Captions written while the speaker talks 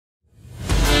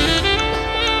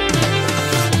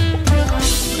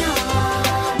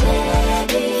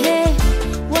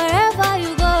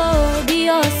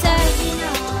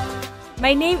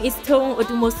My name is Toun.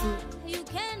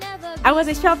 I was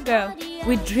a shop girl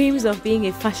with dreams of being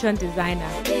a fashion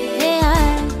designer.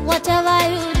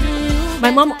 My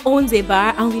mom owns a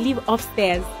bar and we live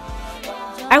upstairs.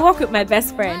 I work with my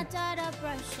best friend.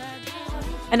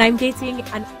 And I'm dating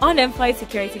an unemployed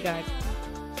security guard.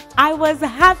 I was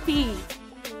happy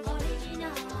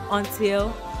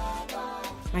until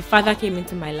my father came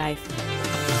into my life.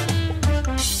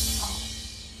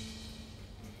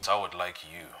 I would like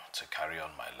you to carry on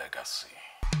my legacy.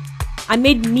 And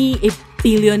made me a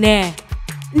billionaire.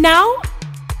 Now,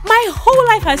 my whole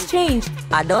life has changed.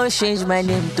 I don't change my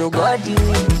name to Goddy.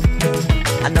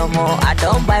 And no more, I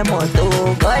don't buy more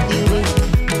to Goddy.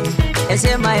 They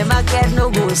say my market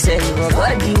no go sell, but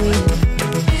Goddy.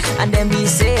 And then me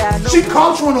say I know. She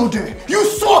comes from Audere. You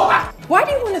saw her. Why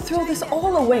do you want to throw this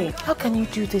all away? How can you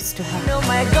do this to her? No,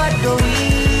 my God, do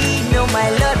we? No, my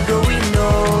Lord, do we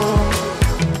know?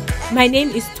 My name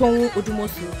is Toun,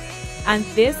 and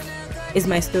this is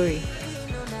my story.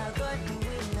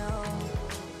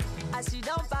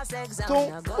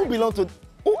 So, who belongs to?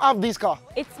 Who have this car?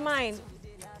 It's mine.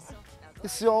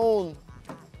 It's your own.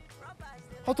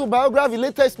 Autobiography,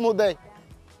 latest model.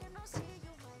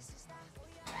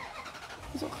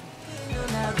 It's okay.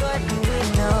 God, do we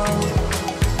know?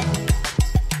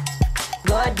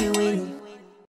 God, do we?